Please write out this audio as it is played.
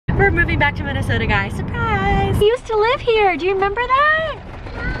We're moving back to Minnesota, guys. Surprise! We used to live here. Do you remember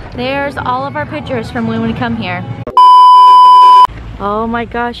that? There's all of our pictures from when we come here. Oh my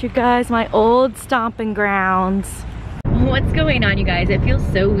gosh, you guys, my old stomping grounds. What's going on, you guys? It feels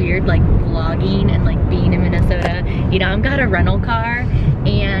so weird like vlogging and like being in Minnesota. You know, I've got a rental car,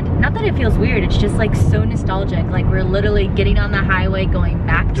 and not that it feels weird, it's just like so nostalgic. Like we're literally getting on the highway going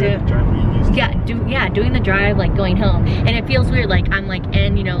back to doing the drive, like going home. And it feels weird, like I'm like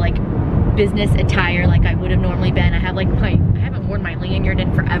in, you know, like business attire like I would have normally been. I have like I haven't worn my lanyard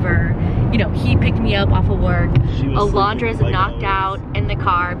in forever. You know, he picked me up off of work. Alondra's knocked out in the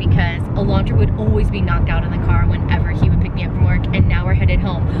car because Alondra would always be knocked out in the car whenever he would pick me up from work, and now we're headed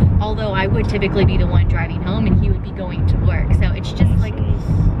home. Although I would typically be the one driving home and he would be going to work. So it's just like,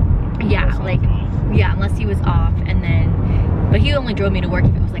 yeah, like, yeah, unless he was off, and then, but he only drove me to work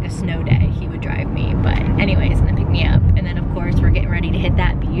if it was like a snow day. He would drive me, but anyways, and then pick me up. And then of course we're getting ready to hit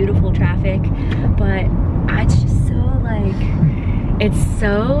that beautiful traffic. But it's just so like, it's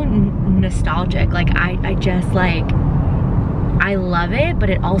so nostalgic. Like I just like, I love it, but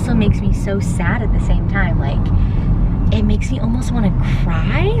it also makes me so sad at the same time. Like it makes me almost want to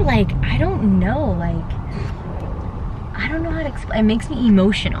cry. Like I don't know, like I don't know how to explain. It makes me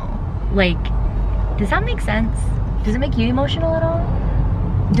emotional. Like, does that make sense? Does it make you emotional at all?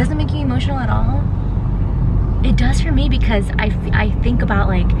 It doesn't make you emotional at all? It does for me, because I think about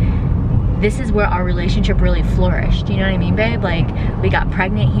like, this is where our relationship really flourished. You know what I mean, babe? Like, we got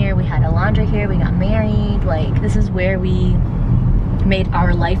pregnant here, we had Alondra here, we got married. Like, this is where we made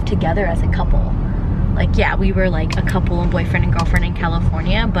our life together as a couple. Like, yeah, we were like a couple, boyfriend and girlfriend in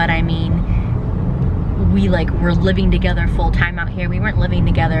California, but I mean, we like were living together full time out here. We weren't living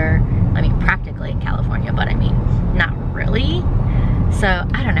together, I mean, practically in California, but I mean, not really. So,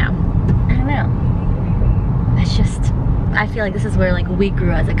 I don't know. It's just, I feel like this is where like we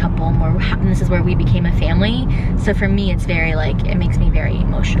grew as a couple, and this is where we became a family. So for me, it's very like, it makes me very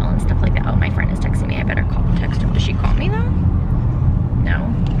emotional and stuff like that. Oh, my friend is texting me. I better text her. Does she call me though?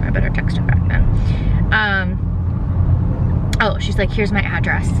 No, I better text her back then. Oh, she's like, here's my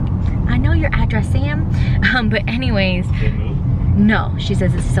address. I know your address, Sam. But anyways, no, she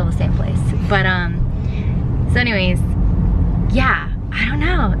says it's still the same place. But so anyways, yeah, I don't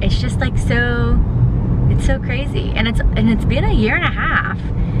know. It's just like so, it's so crazy. And it's been a year and a half,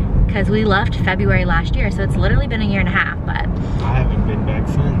 because we left February last year, so it's literally been a year and a half. But I haven't been back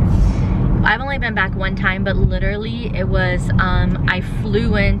since. I've only been back one time, but literally it was I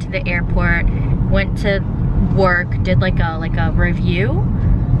flew into the airport, went to work, did like a review,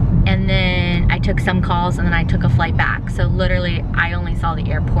 and then I took some calls, and then I took a flight back. So literally I only saw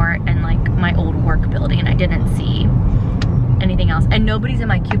the airport and like my old work building, and I didn't see anything else. And nobody's in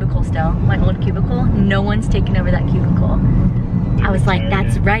my cubicle still, my old cubicle. No one's taken over that cubicle. I was like,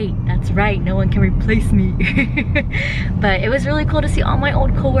 that's right, no one can replace me. But it was really cool to see all my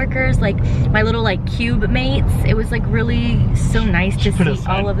old coworkers, like my little like cube mates. It was like really so nice to see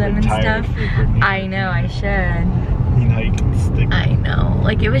all of them and stuff. I know, I should. You know, you can stick. I know,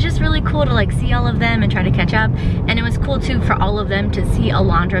 like it was just really cool to like see all of them and try to catch up. And it was cool too for all of them to see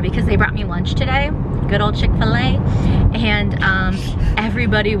Alondra, because they brought me lunch today, good old Chick-fil-A. And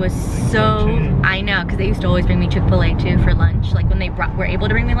everybody was so, I know, because they used to always bring me Chick-fil-A too for lunch. Like when they were able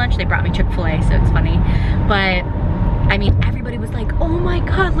to bring me lunch, they brought me Chick-fil-A, so it's funny. But I mean, everybody was like, oh my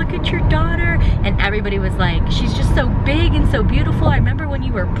God, look at your daughter. And everybody was like, she's just so big and so beautiful. I remember when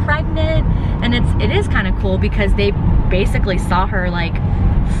you were pregnant. And it is kind of cool, because they basically saw her like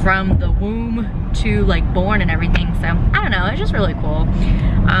from the womb to like born and everything. So I don't know, it's just really cool.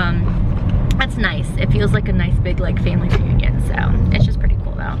 That's nice. It feels like a nice big like family reunion. So it's just pretty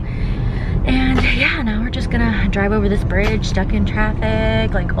cool though. And yeah, now we're just gonna drive over this bridge, stuck in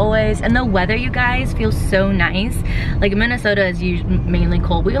traffic like always. And the weather, you guys, feels so nice. Like Minnesota is usually mainly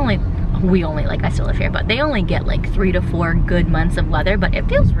cold. We only like, I still live here, but they only get like 3 to 4 good months of weather, but it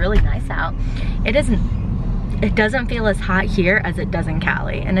feels really nice out. It doesn't feel as hot here as it does in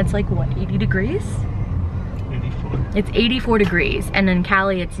Cali. And it's like, what, 80 degrees? 84. It's 84 degrees. And in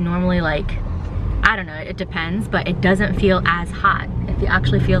Cali, it's normally like, I don't know, it depends, but it doesn't feel as hot. It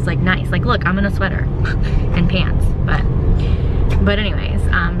actually feels like nice. Like, look, I'm in a sweater and pants, but anyways,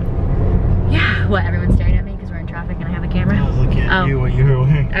 yeah, what, everyone's staring at me because we're in traffic and I have a camera? I was looking at you, what you were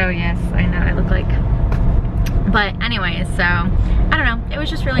wearing. Oh yes, I know, I look like, but anyways, so, I don't know, it was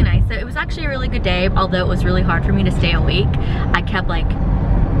just really nice. So it was actually a really good day, although it was really hard for me to stay awake. I kept like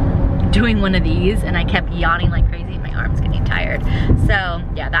doing one of these and I kept yawning like crazy. My arm's getting tired. So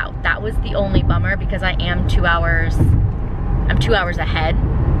yeah, that was the only bummer, because I am 2 hours, I'm 2 hours ahead.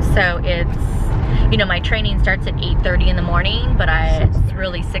 So it's, you know, my training starts at 8:30 in the morning, but it's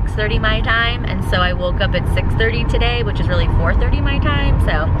really 6:30. 6:30 my time, and so I woke up at 6:30 today, which is really 4:30 my time,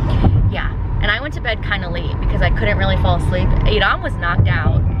 so yeah. And I went to bed kind of late because I couldn't really fall asleep. Adam was knocked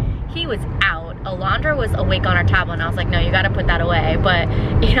out. He was out. Alondra was awake on our tablet, and I was like, no, you gotta put that away. But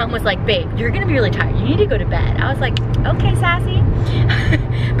Adam was like, babe, you're gonna be really tired. You need to go to bed. I was like, okay, sassy.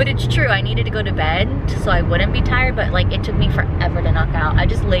 But it's true, I needed to go to bed so I wouldn't be tired, but like it took me forever to knock out. I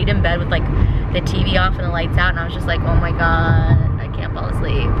just laid in bed with like the TV off and the lights out, and I was just like, oh my God, I can't fall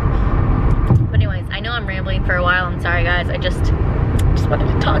asleep. But anyways, I know I'm rambling for a while. I'm sorry guys, I just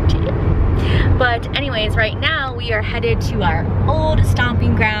wanted to talk to you. But anyways, right now we are headed to our old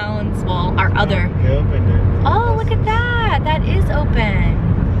stomping grounds. Well, our other. They opened it. Oh, look at that. That is open.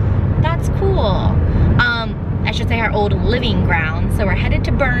 That's cool. I should say our old living grounds. So we're headed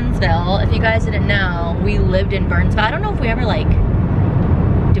to Burnsville. If you guys didn't know, we lived in Burnsville. I don't know if we ever like,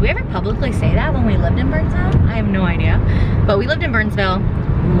 did we ever publicly say that when we lived in Burnsville? I have no idea. But we lived in Burnsville.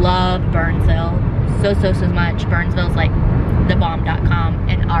 Love Burnsville so much. Burnsville's like thebomb.com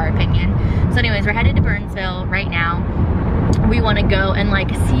in our opinion. So anyways, we're headed to Burnsville right now. We want to go and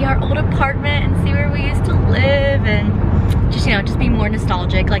like see our old apartment and see where we used to live, and just, you know, just be more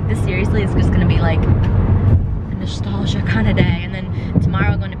nostalgic. Like this seriously is just gonna be like a nostalgia kind of day. And then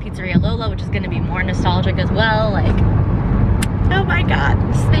tomorrow we're going to Pizzeria Lola, which is gonna be more nostalgic as well. Like, oh my God,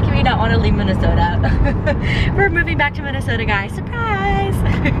 it's making me not want to leave Minnesota. We're moving back to Minnesota, guys, surprise.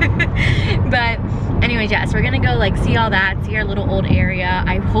 But anyways, yeah, so we're gonna go like see all that, see our little old area.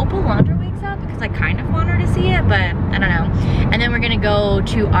 I hope Alondra wakes up because I kind of want her to see it, but I don't know. And then we're gonna go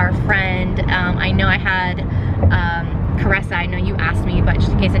to our friend. I know I had Caressa, I know you asked me, but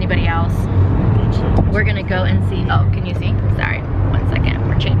just in case anybody else, we're gonna go and see. Oh, can you see? Sorry, 1 second,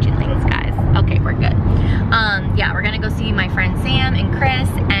 we're changing lanes, guys. Okay, we're good. Yeah, we're gonna go see my friend Sam and Chris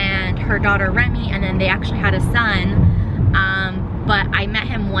and her daughter Remy, and then they actually had a son. But I met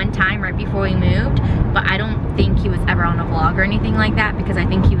him one time right before we moved, but I don't think he was ever on a vlog or anything like that, because I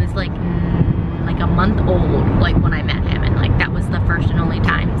think he was like a month old like when I met him, and like that was the first and only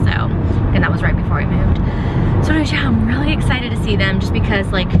time. So, and that was right before we moved. So yeah, I'm really excited to see them, just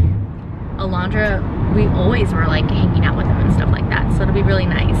because like Alondra, we always were like hanging out with him and stuff like that, so it'll be really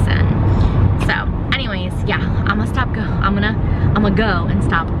nice. And so anyways, yeah, I'm gonna go and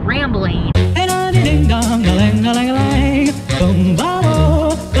stop rambling.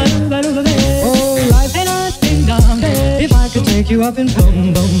 Oh, life ain't a ding dong. If I could take you up in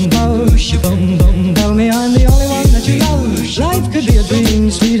boom boom boom, boom boom, tell me I'm the only one that you love. Life could be a dream,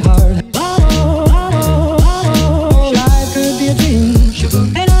 sweetheart. Life could be a dream.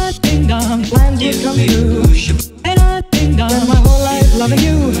 Ain't a ding dong, plans would come true. Ain't a ding dong, spend my whole life loving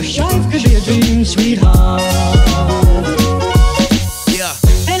you. Life could be a dream, sweetheart. Yeah.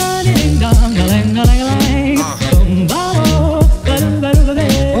 Ain't a ding dong, boom boom.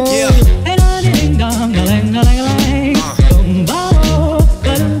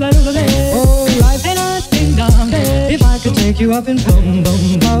 Take you up in boom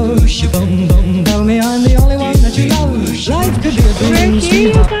boom boom, boom boom. Tell me I'm the only one that you love. Life could be a dream. We're here,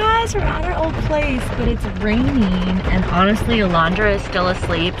 you guys. We're at our old place, but it's raining, and honestly, Alondra is still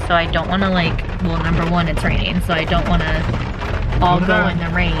asleep, so I don't want to like. Well, number one, it's raining, so I don't want to all go in the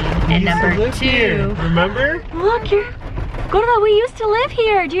rain. And number two, remember? Look, you're. Go to the. We used to live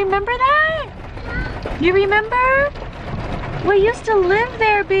here. Do you remember that? You remember? We used to live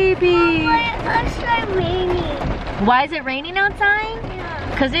there, baby. It's like raining. Why is it raining outside?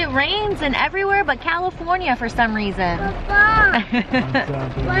 Yeah. Because it rains in everywhere but California for some reason. Papa,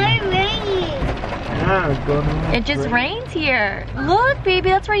 why raining? Yeah, go to It just rains here. Look, baby,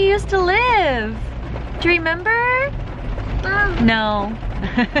 that's where you used to live. Do you remember? Mom. No.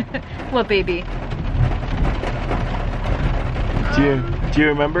 What, baby? Do you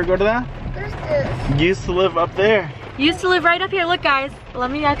remember go to that? What's this? You used to live up there. You used to live right up here. Look, guys. Let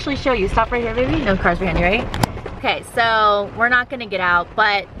me actually show you. Stop right here, baby. No cars behind you, right? Okay, so we're not gonna get out,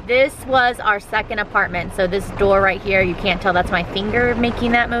 but this was our second apartment. So this door right here, you can't tell, that's my finger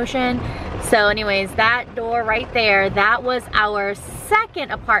making that motion. So anyways, that door right there, that was our second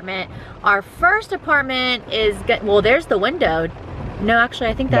apartment. Our first apartment is, well, there's the window. No, actually,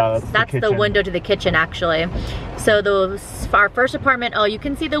 I think that's the window to the kitchen, actually. So our first apartment, oh, you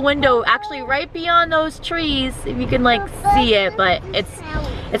can see the window actually right beyond those trees, if you can like see it, but it's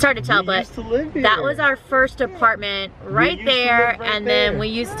hard to tell, but that was our first apartment right there, and then we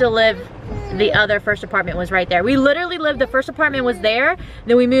used to live, the other first apartment was right there. We literally lived, the first apartment was there,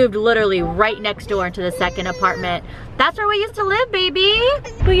 then we moved literally right next door into the second apartment. That's where we used to live, baby.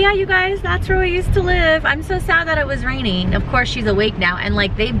 But yeah, you guys, that's where we used to live. I'm so sad that it was raining. Of course, she's awake now, and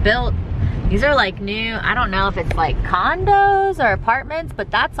like they built These are like new, I don't know if it's like condos or apartments, but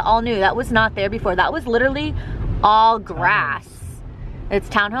that's all new. That was not there before. That was literally all grass. It's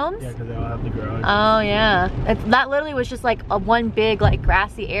townhomes? Yeah, because they all have the garage. Oh yeah. That literally was just like a one big like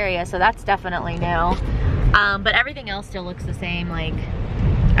grassy area, so that's definitely new. But everything else still looks the same like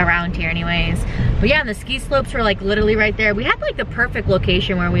around here anyways. But yeah, and the ski slopes were like literally right there. We had like the perfect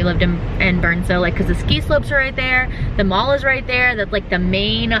location where we lived in Burnsville, like because the ski slopes are right there, the mall is right there, that like the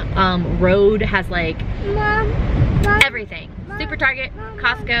main road has like everything. Super Target,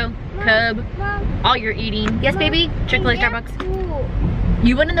 Costco, Cub, all your eating. Yes baby, Chick-fil-A, Starbucks.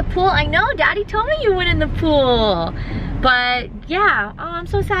 You went in the pool? I know, Daddy told me you went in the pool. But yeah, oh, I'm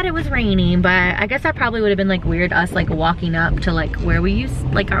so sad it was raining, but I guess that probably would have been like weird us like walking up to like where we used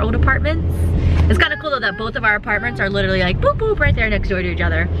like our old apartments. It's kind of cool though that both of our apartments are literally like boop boop right there next door to each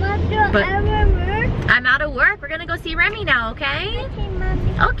other. But I'm out of work. We're gonna go see Remy now, okay? Okay,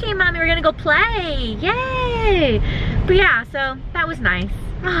 Mommy. Okay, Mommy, we're gonna go play. Yay! But yeah, so that was nice.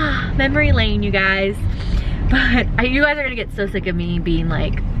 Ah, memory lane, you guys. But you guys are gonna get so sick of me being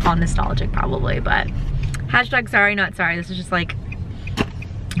like all nostalgic probably, but hashtag sorry, not sorry. This is just like,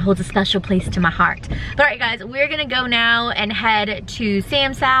 holds a special place to my heart. But all right guys, we're gonna go now and head to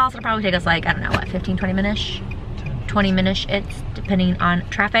Sam's house. It'll probably take us like, I don't know, what, 15, 20 minutes? 20 minutes, it's depending on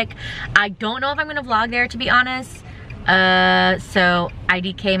traffic. I don't know if I'm gonna vlog there, to be honest. So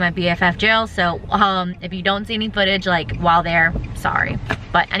IDK my BFF jail, so if you don't see any footage like while there, sorry.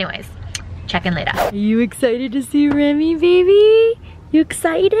 But anyways, check in later. Are you excited to see Remy, baby? You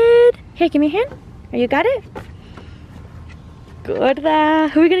excited? Here, give me your hand. Are you got it? Good. Who are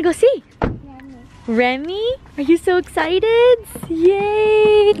we gonna go see? Remy? Are you so excited?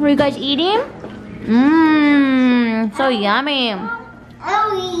 Yay! Were you guys eating? Mmm, so yummy.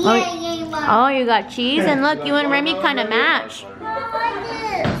 Oh, yeah. Oh, you got cheese, and look, you and Remy kind of match.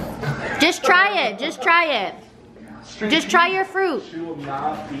 Just try it. Just try it. Just try your fruit. She will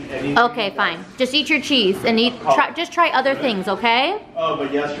not eat anything. Okay, fine. Just eat your cheese and just try other things, okay? Oh,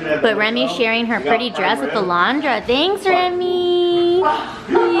 but yesterday. But Remy's sharing her pretty dress with Alondra. Thanks, Remy.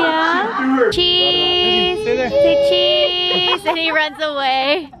 Yeah. Cheese. Say cheese. And he runs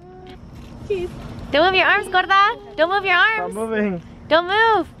away. Don't move your arms, Gorda. Don't move your arms. Stop moving. Don't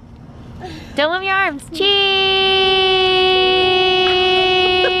move. Don't move your arms. Cheese.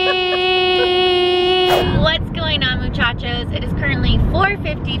 What's going on, muchachos? It is currently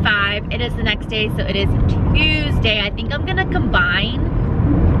 4:55. It is the next day, so it is Tuesday. I think I'm gonna combine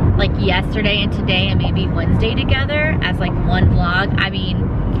like yesterday and today and maybe Wednesday together as like one vlog. I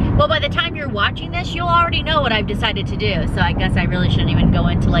mean, well, by the time you're watching this, you'll already know what I've decided to do. So I guess I really shouldn't even go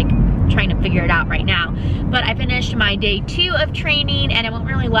into like trying to figure it out right now. But I finished my day 2 of training and it went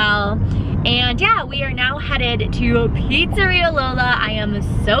really well. And yeah, we are now headed to Pizzeria Lola. I am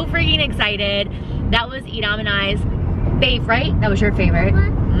so freaking excited. That was Edam and I's favorite. That was your favorite.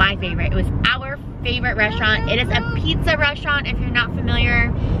 My favorite. It was our favorite restaurant. It is a pizza restaurant, if you're not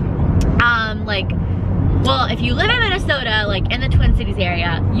familiar. Well, if you live in Minnesota, like in the Twin Cities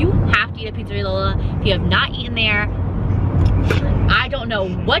area, you have to eat at Pizzeria Lola. If you have not eaten there, I don't know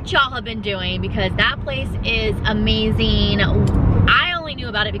what y'all have been doing, because that place is amazing. I only knew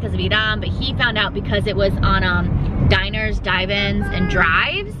about it because of Edam, but he found out because it was on diners, dive-ins, and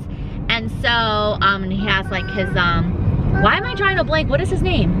drives. And so, he has like his, why am I drawing a blank? What is his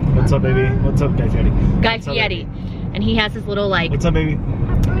name? What's up, baby? What's up, Guy Fieri? Guy Fieri. And he has his little like, what's up, baby?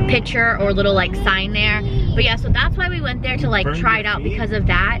 Picture or little like sign there. But yeah, so that's why we went there to like try it out because of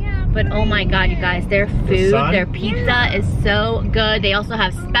that. But oh my god, you guys, their food, their pizza is so good. They also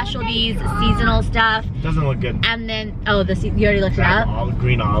have specialties, seasonal stuff. Doesn't look good. And then, you already looked it up? All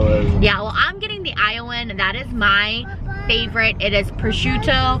green olives. Yeah, well, I'm getting the Iowan. That is my favorite. It is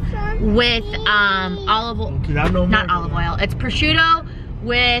prosciutto with olive oil. Not olive oil. It's prosciutto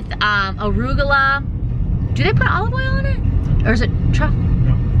with arugula. Do they put olive oil in it? Or is it truffle?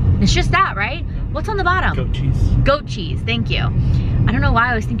 No. It's just that, right? What's on the bottom? Goat cheese. Goat cheese, thank you. I don't know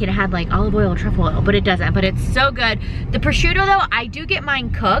why I was thinking it had like olive oil or truffle oil, but it doesn't. But it's so good. The prosciutto though, I do get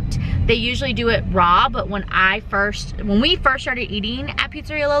mine cooked. They usually do it raw, but when we first started eating at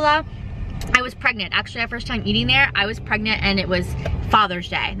Pizzeria Lola, I was pregnant. Actually, our first time eating there, I was pregnant and it was Father's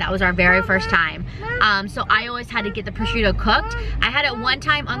Day. That was our very first time. So I always had to get the prosciutto cooked. I had it one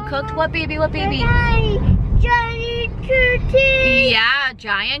time uncooked. What baby, what baby? Giant cookies. Yeah,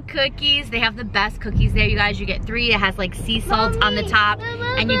 giant cookies. They have the best cookies there, you guys. You get 3. It has like sea salt on the top,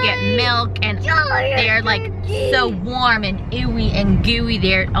 and you get milk, and they're like so warm and ooey and gooey.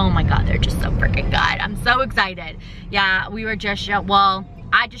 Oh my god, they're just so freaking good. I'm so excited. Yeah, we were just, well,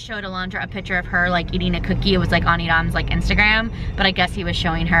 I just showed Alondra a picture of her like eating a cookie. It was like on Idam's like Instagram, but I guess he was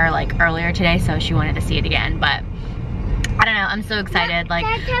showing her like earlier today, so she wanted to see it again. But I don't know, I'm so excited. Like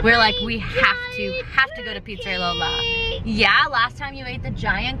we're like, we have to go to Pizzeria Lola. Yeah, last time you ate the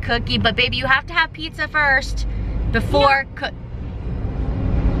giant cookie, but baby, you have to have pizza first before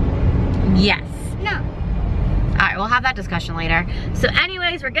Yes. No. All right, we'll have that discussion later. So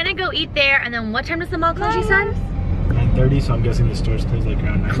anyways, we're gonna go eat there, and then what time does the mall close, you said? 9:30, so I'm guessing the stores close like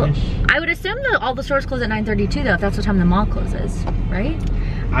around 9-ish. I would assume that all the stores close at 9:32 though, if that's what time the mall closes, right?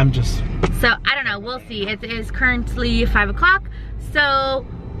 I'm just... So, I don't know, we'll see. It is currently 5 o'clock, so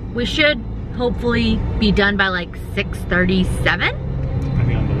we should hopefully be done by like 6:37.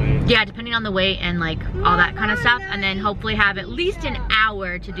 Depending on the way. Yeah, depending on the weight and like all that kind of stuff, and then hopefully have at least an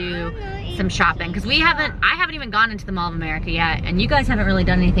hour to do some shopping, because I haven't even gone into the Mall of America yet, and you guys haven't really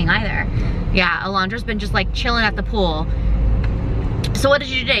done anything either. Yeah, Alondra's been just like chilling at the pool. So what did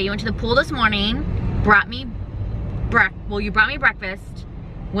you do today? You went to the pool this morning, you brought me breakfast,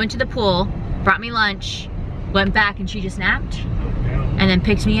 went to the pool, brought me lunch, went back and she just napped, and then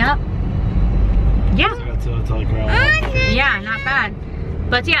picked me up. Yeah. Yeah, not bad.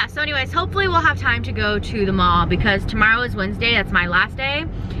 But yeah, so anyways, hopefully we'll have time to go to the mall, because tomorrow is Wednesday, that's my last day,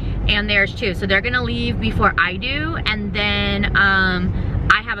 and theirs too. So they're gonna leave before I do, and then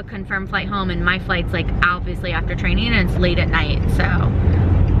I have a confirmed flight home, and my flight's like obviously after training, and it's late at night, so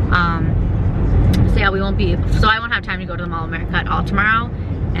yeah, I won't have time to go to the Mall of America at all tomorrow,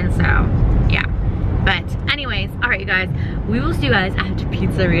 and so yeah. But anyways, all right you guys, we will see you guys at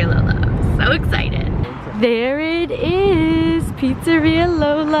Pizzeria Lola. I'm so excited. There it is, Pizzeria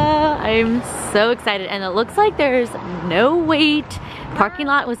Lola. I'm so excited, and it looks like there's no wait. Parking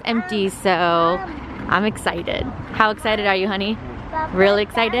lot was empty, so I'm excited. How excited are you, honey? Really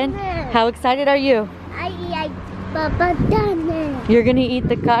excited? How excited are you? You're gonna eat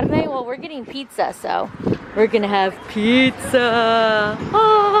the carne? Well, we're getting pizza, so we're gonna have pizza.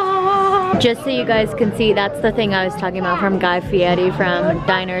 Oh. Just so you guys can see, that's the thing I was talking about from Guy Fieri from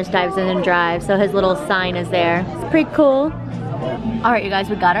Diners, Dives In and Drives. So his little sign is there. It's pretty cool. All right, you guys,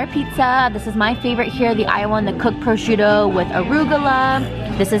 we got our pizza. This is my favorite here, the Iowan, the cooked prosciutto with arugula.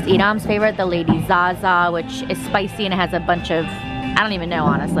 This is Idam's favorite, the Lady Zaza, which is spicy and it has a bunch of, I don't even know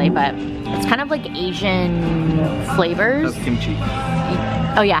honestly, but it's kind of like Asian flavors. That's kimchi.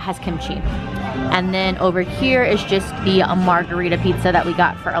 Oh yeah, it has kimchi. And then over here is just the margarita pizza that we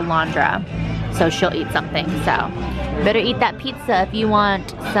got for Alondra. So she'll eat something, so better eat that pizza if you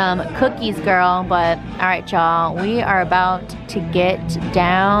want some cookies, girl. But all right, y'all, we are about to get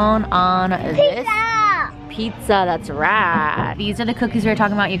down on this pizza. That's right. These are the cookies we were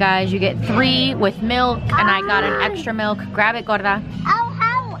talking about, you guys. You get 3 with milk, and I got an extra milk. Grab it, gorda.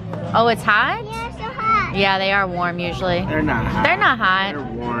 Oh, it's hot? Yeah, so hot. Yeah, they are warm usually. They're not hot. They're not hot. They're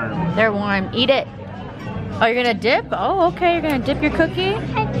warm. They're warm. Eat it. Oh, you're gonna dip? Oh, okay. You're gonna dip your cookie?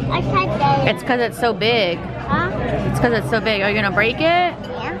 I tried that. It's because it's so big. Huh? It's because it's so big. Are you gonna break it?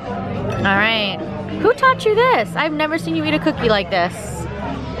 Yeah. All right. Who taught you this? I've never seen you eat a cookie like this.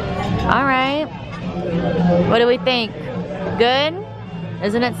 All right. What do we think? Good?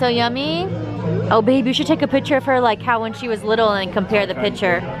 Isn't it so yummy? Oh, babe, you should take a picture of her like how when she was little and compare the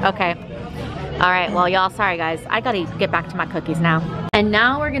picture. Okay. All right, well, y'all, sorry, guys. I gotta get back to my cookies now. And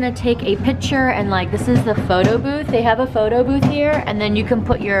now we're gonna take a picture, and like, this is the photo booth. They have a photo booth here, and then you can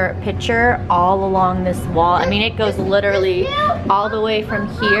put your picture all along this wall. I mean, it goes literally all the way from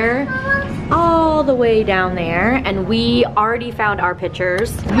here all the way down there, and we already found our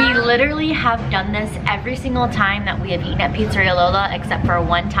pictures. We literally have done this every single time that we have eaten at Pizzeria Lola, except for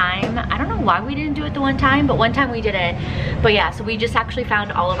one time. I don't know why we didn't do it the one time, but one time we did it. But yeah, so we just actually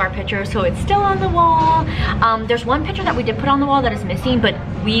found all of our pictures, so it's still on the wall. There's one picture that we did put on the wall that is missing, but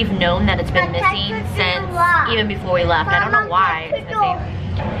we've known that it's been missing since even before we left. I don't know why it's missing.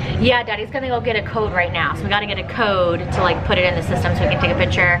 Yeah, Daddy's gonna go get a code right now. So we gotta get a code to like put it in the system so we can take a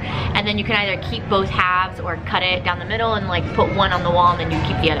picture. And then you can either keep both halves or cut it down the middle and like put one on the wall and then you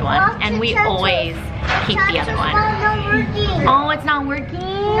keep the other one. And we always keep the other one. Oh, it's not working?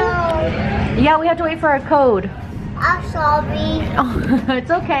 No. Yeah, we have to wait for our code. I'm sorry. Oh,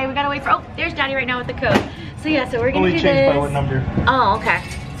 it's okay. We gotta wait for, oh, there's Daddy right now with the code. So yeah, so we're gonna Only do changed this. by what number? Oh, okay.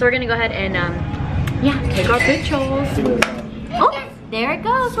 So we're gonna go ahead and yeah, take our pictures. Oh, there it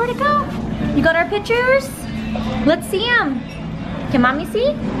goes. Where'd it go? You got our pictures? Let's see them. Can mommy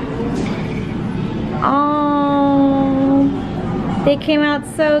see? Oh, they came out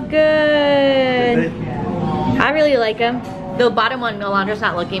so good. I really like them. The bottom one, Alondra's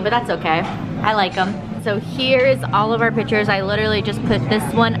not looking, but that's okay. I like them. So here is all of our pictures. I literally just put this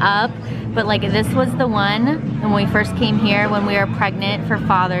one up but like this was the one when we first came here when we were pregnant for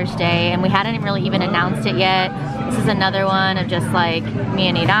Father's Day, and we hadn't really even announced it yet. This is another one of just like me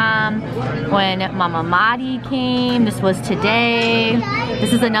and Idam. When Mama Madi came, this was today.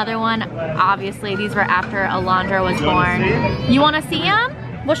 This is another one. Obviously, these were after Alondra was born. You want to see him?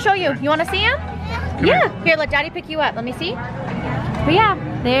 We'll show you. You want to see him? Yeah. Here, let Daddy pick you up. Let me see. But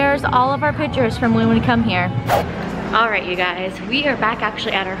yeah, there's all of our pictures from when we come here. All right, you guys, we are back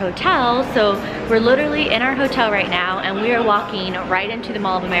actually at our hotel. So we're literally in our hotel right now, and we are walking right into the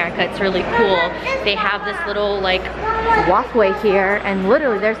Mall of America. It's really cool. They have this little like walkway here, and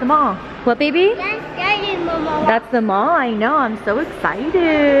literally there's the mall. What, baby? That's the mall. I know. I'm so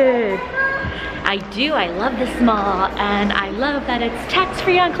excited. I do. I love this mall, and I love that it's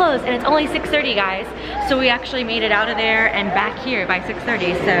tax-free on clothes, and it's only 6:30, guys. So we actually made it out of there and back here by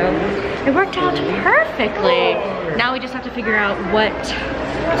 6:30, so it worked out perfectly. Now we just have to figure out what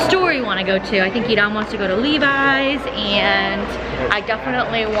store we want to go to. I think Idam wants to go to Levi's, and I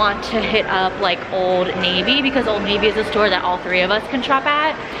definitely want to hit up like Old Navy, because Old Navy is a store that all three of us can shop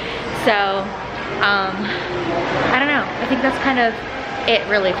at. So I don't know. I think that's kind of it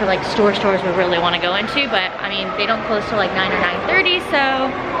really for like stores we really want to go into, but I mean they don't close till like 9 or 9:30, so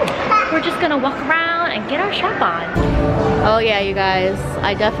we're just gonna walk around and get our shop on. Oh yeah, you guys,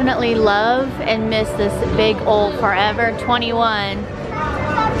 I definitely love and miss this big old Forever 21.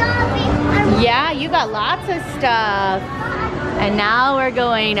 Yeah, you got lots of stuff. And now we're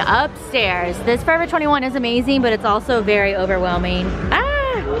going upstairs. This Forever 21 is amazing, but it's also very overwhelming.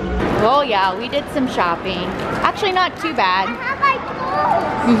 Oh yeah, we did some shopping. Actually, not too bad.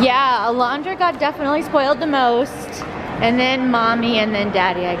 Yeah, Alondra got definitely spoiled the most. And then mommy and then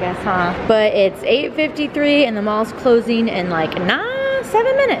daddy, I guess, huh? But it's 8:53 and the mall's closing in like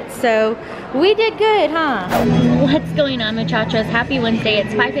 7 minutes. So we did good, huh? What's going on, muchachos? Happy Wednesday.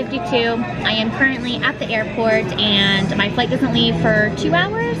 It's 5:52. I am currently at the airport and my flight doesn't leave for 2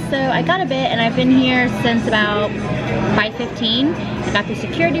 hours. So I got a bit, and I've been here since about 5:15. I got through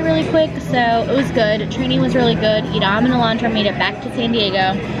security really quick, so it was good. Training was really good. Idam and Alondra made it back to San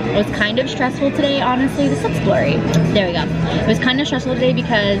Diego. It was kind of stressful today, honestly. This looks blurry. There we go. It was kind of stressful today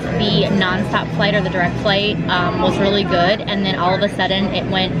because the non-stop flight or the direct flight was really good, and then all of a sudden it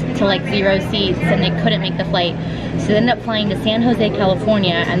went to like 0 seats and they couldn't make the flight. So they ended up flying to San Jose,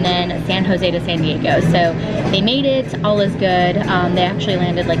 California, and then San Jose to San Diego. So they made it. All is good. They actually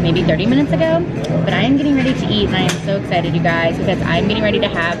landed like maybe 30 minutes ago, but I am getting ready to eat, and I am so excited, you guys, because I'm getting ready to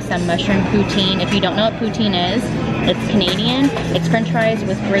have some mushroom poutine. If you don't know what poutine is, it's Canadian. It's french fries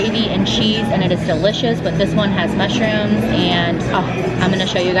with gravy and cheese, and it is delicious, but this one has mushrooms, and oh, I'm gonna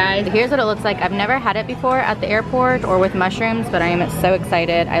show you guys. Here's what it looks like. I've never had it before at the airport or with mushrooms, but I am so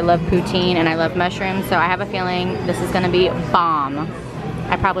excited. I love poutine and I love mushrooms, so I have a feeling this is gonna be bomb.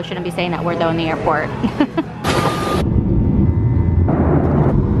 I probably shouldn't be saying that word though in the airport.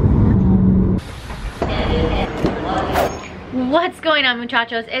 What's going on,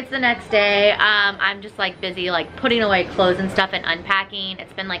 muchachos? It's the next day. I'm just like busy like putting away clothes and stuff and unpacking.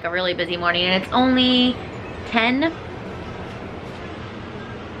 It's been like a really busy morning, and it's only 10.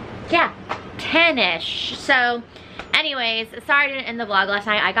 Yeah, 10-ish. So anyways, sorry I didn't end the vlog last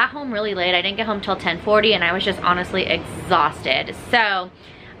night. I got home really late. I didn't get home till 10:40, and I was just honestly exhausted. So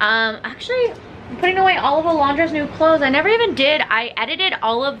actually I'm putting away all of Alondra's new clothes. I never even did. I edited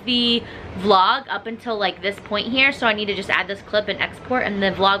all of the vlog up until like this point here, so I need to just add this clip and export, and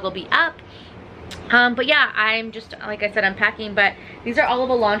the vlog will be up. But yeah, I'm just, like I said, unpacking, but these are all of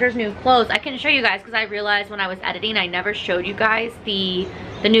Alondra's new clothes. I can show you guys because I realized when I was editing I never showed you guys the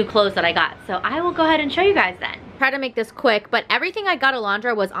new clothes that I got, so I will go ahead and show you guys then. Try to make this quick, but everything I got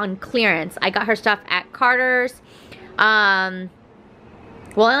Alondra was on clearance. I got her stuff at Carter's.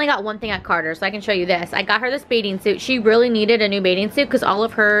 Well, I only got one thing at Carter's, so I can show you this. I got her this bathing suit. She really needed a new bathing suit because all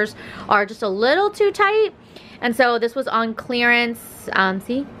of hers are just a little too tight. And so this was on clearance.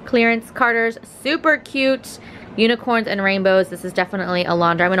 See? Clearance Carter's. Super cute. Unicorns and rainbows. This is definitely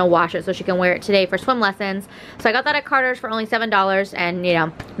Alondra. I'm going to wash it so she can wear it today for swim lessons. So I got that at Carter's for only $7, and you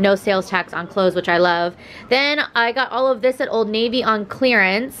know, no sales tax on clothes, which I love. Then I got all of this at Old Navy on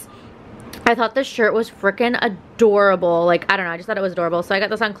clearance. I thought this shirt was freaking adorable. Like, I don't know, I just thought it was adorable. So I got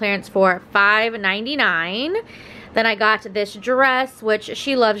this on clearance for $5.99. Then I got this dress, which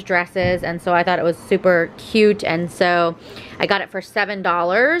she loves dresses, and so I thought it was super cute, and so I got it for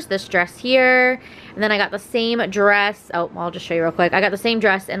 $7, this dress here. And then I got the same dress, oh, I'll just show you real quick. I got the same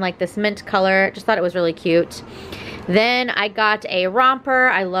dress in like this mint color, just thought it was really cute. Then I got a romper.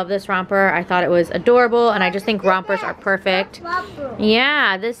 I love this romper. I thought it was adorable, and I just think rompers are perfect.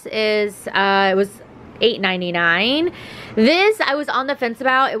 Yeah, this is, it was $8.99. This I was on the fence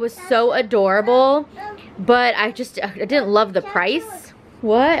about. It was so adorable, but I didn't love the price.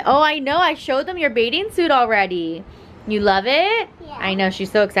 What? Oh, I know. I showed them your bathing suit already. You love it? Yeah. I know,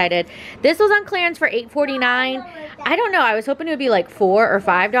 she's so excited. This was on clearance for $8.49. I don't know, I was hoping it would be like $4 or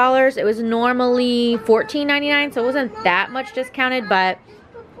 $5. It was normally $14.99, so it wasn't that much discounted, but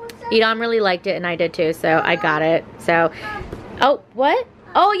Edom really liked it and I did too, so I got it. So, oh, what?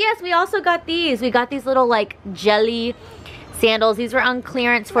 Oh yes, we also got these. We got these little like jelly sandals. These were on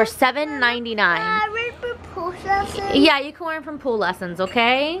clearance for $7.99. Yeah, you can wear them from pool lessons,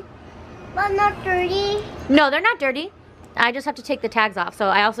 okay? But not dirty. No, they're not dirty. I just have to take the tags off. So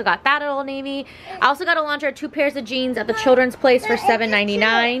I also got that at Old Navy. I also got a laundry, 2 pairs of jeans at the children's place for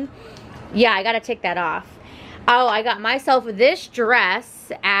 $7.99. Yeah, I gotta take that off. Oh, I got myself this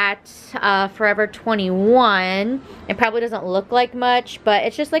dress at Forever 21. It probably doesn't look like much, but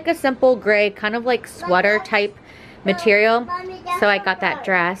it's just like a simple gray, kind of like sweater type material. So I got that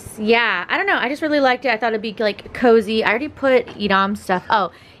dress. Yeah, I don't know. I just really liked it. I thought it'd be like cozy. I already put Edom stuff.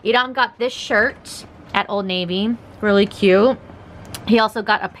 Oh, Edom got this shirt at Old Navy. Really cute. He also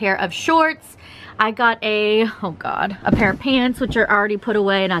got a pair of shorts. I got a pair of pants, which are already put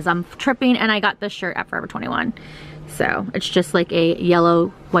away and as I'm tripping, and I got this shirt at Forever 21. So it's just like a yellow,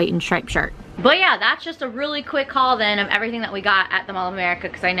 white, and striped shirt. But yeah, that's just a really quick haul then of everything that we got at the Mall of America,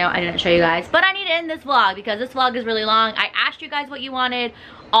 because I know I didn't show you guys. But I need to end this vlog because this vlog is really long. I asked you guys what you wanted,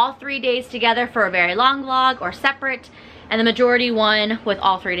 all 3 days together for a very long vlog or separate, and the majority won with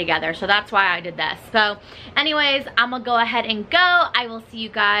all 3 together. So that's why I did this. So anyways, I'm gonna go ahead and go. I will see you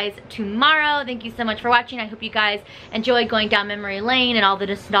guys tomorrow. Thank you so much for watching. I hope you guys enjoyed going down memory lane and all the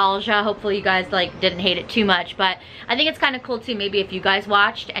nostalgia. Hopefully you guys like didn't hate it too much, but I think it's kind of cool too, maybe if you guys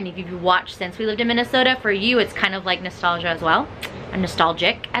watched, and if you've watched since we lived in Minnesota, for you it's kind of like nostalgia as well, or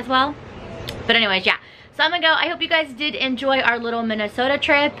nostalgic as well. But anyways, yeah. So I'm gonna go. I hope you guys did enjoy our little Minnesota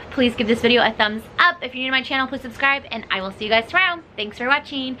trip. Please give this video a thumbs up. If you're new to my channel, please subscribe, and I will see you guys tomorrow. Thanks for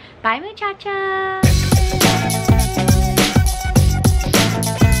watching. Bye, muchacha.